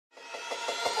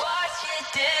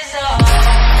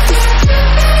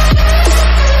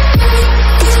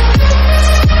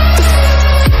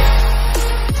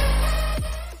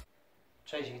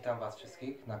Cześć, witam Was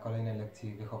wszystkich na kolejnej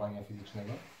lekcji wychowania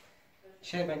fizycznego.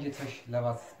 Dzisiaj będzie coś dla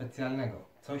Was specjalnego,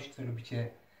 coś co lubicie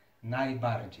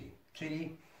najbardziej,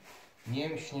 czyli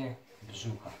mięśnie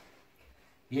brzucha.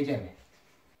 Jedziemy!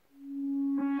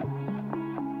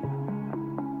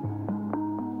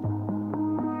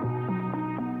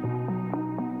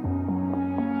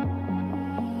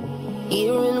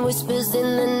 Hearing whispers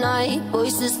in the night,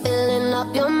 voices filling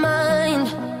up your mind.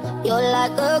 You're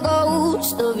like a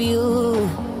ghost of you.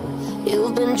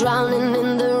 You've been drowning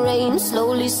in the rain,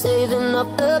 slowly saving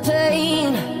up the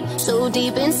pain. So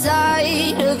deep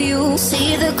inside of you,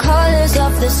 see the colors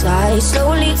of the sky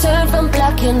slowly turn from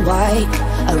black and white.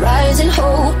 A rising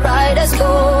hope, bright as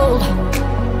gold.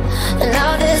 And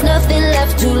now there's nothing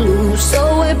left to lose,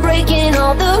 so we're breaking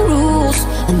all the rules.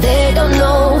 And they don't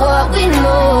know what we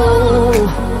know,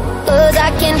 'cause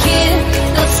I can hear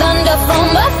the thunder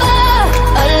from afar,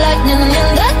 a lightning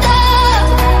in the dark.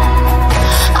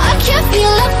 I can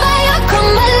feel the fire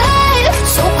come alive,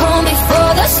 so calm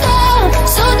before the storm,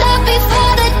 so dark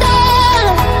before the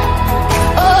dawn.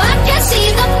 Oh, I can see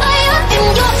the fire in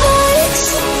your eyes,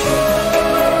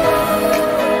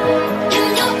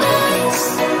 in your eyes.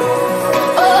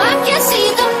 Oh, I can see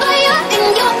the fire in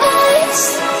your eyes,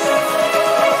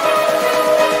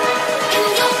 in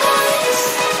your eyes.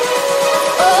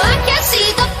 Oh, I can see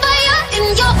the fire in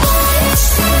your eyes.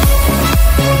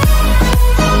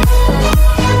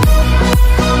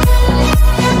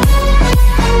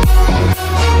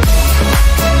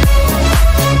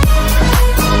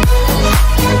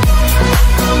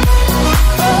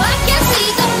 Oh, I can see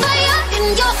the fire in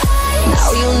your eyes. Now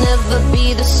you'll never be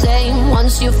the same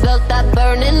once you felt that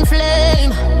burning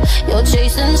flame. You're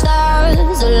chasing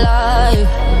stars alive.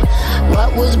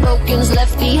 What was broken's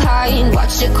left behind.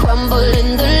 Watch it crumble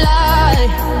in the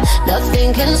light.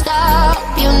 Nothing can stop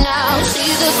you now.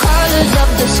 See the colors of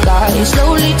the sky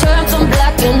slowly turn from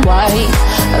black and white.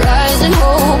 A rising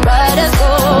hope, bright as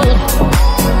gold.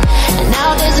 And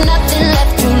now there's nothing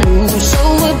left to lose, so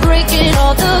we're breaking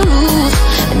all the rules.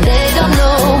 And they don't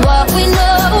know what we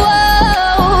know,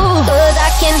 'cause I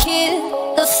can hear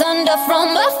the thunder from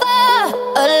afar,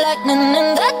 a lightning in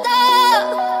the dark.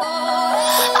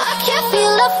 I can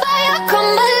feel the fire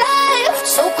come alive,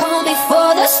 so calm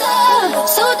before the sun,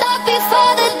 so dark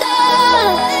before the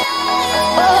dawn.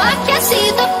 Oh, I can see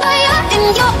the fire in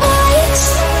your eyes,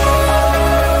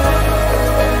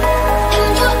 in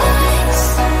your eyes.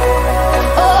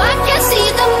 Oh, I can see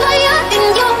the fire in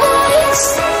your eyes,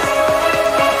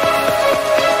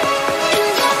 in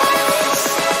your eyes.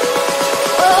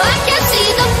 Oh, I can see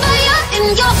the fire in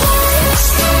your eyes.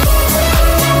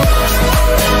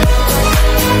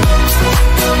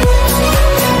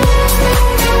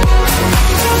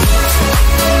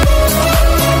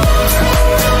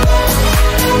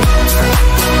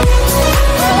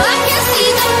 Oh, I can see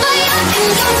the fire in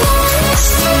your eyes.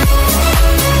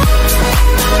 Oh, I can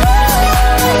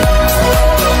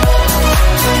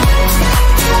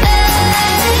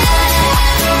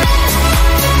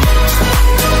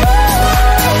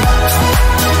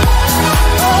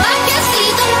see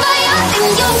the fire in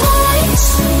your eyes.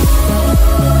 In your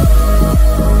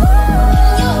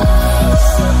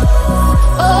eyes.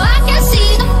 Oh, I can see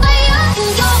the fire in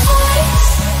your eyes.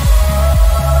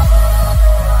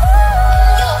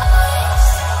 In your eyes.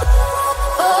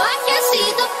 Oh, I can see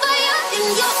the fire in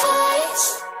your eyes.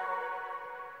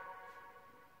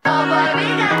 Oh boy, we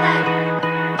got that.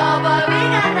 Oh boy, we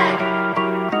got that.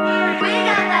 We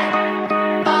got that.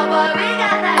 Oh boy, we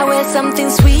got that. I wear something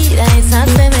sweet and it's not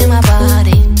swimming my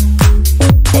body.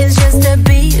 It's just a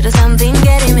beat or something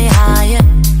getting me higher.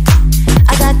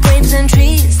 I got grapes and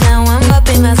trees, now I'm up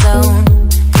in my zone.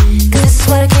 'Cause this is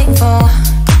what I came for.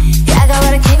 Yeah, I got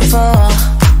what I came for.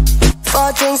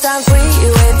 4 drinks on 3,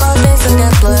 wait for things to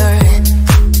get blurry.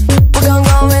 We're gonna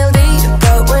go real deep,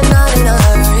 but we're not in a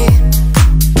hurry.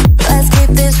 Let's keep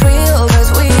this real, 'cause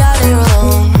we are in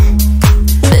room.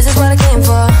 This is what I came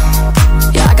for.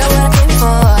 Yeah, I got what I came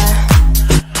for.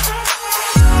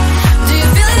 Do you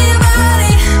feel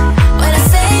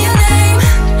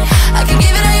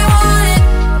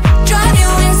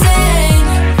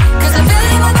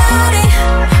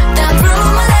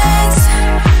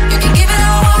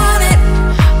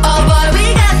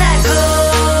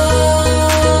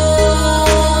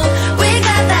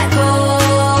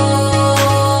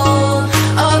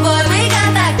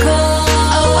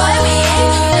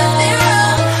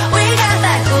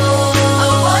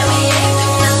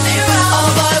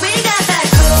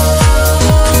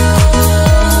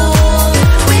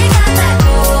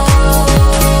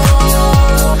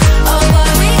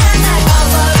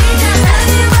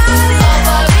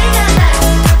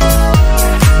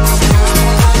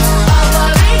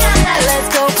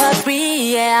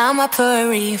I'm up for a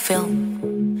refill.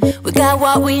 We got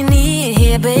what we need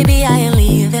here, baby, I ain't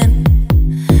leaving.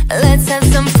 Let's have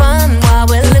some fun while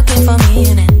we're looking for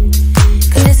meaning.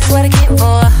 Cause this is what I came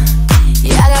for.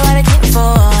 Yeah, I got what I came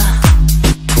for.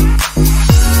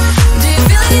 Do you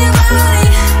feel it in your body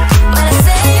when I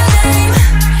say your name?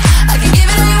 I can give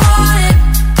it all you want it,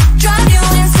 drive you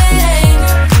insane.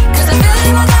 Cause I feel it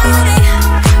in my body,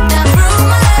 down through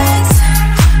my legs.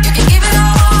 You can give it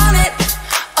all I want it.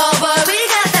 Oh boy, we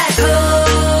got that cool.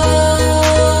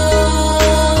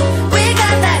 We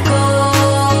got that cool.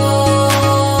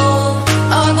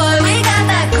 Oh boy, we got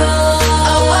that cool.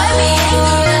 Oh boy, we ain't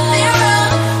do nothing wrong.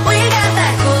 We got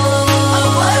that cool. Oh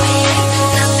boy, we ain't do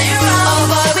nothing wrong. Oh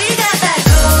boy, we got that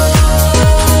cool.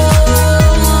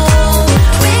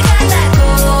 We got that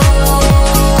cool.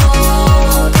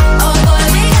 Oh boy,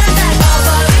 we got that. Oh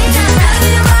boy, we got that.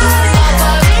 Oh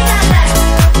boy, we got that.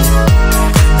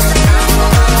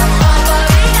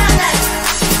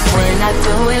 We're not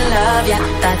doing love, yeah,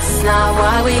 that's not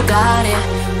why we got it.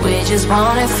 We just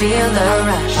wanna feel the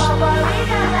rush.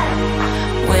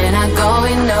 We're not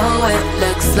going nowhere,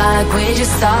 looks like we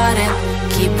just started.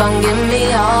 Keep on giving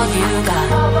me all you got.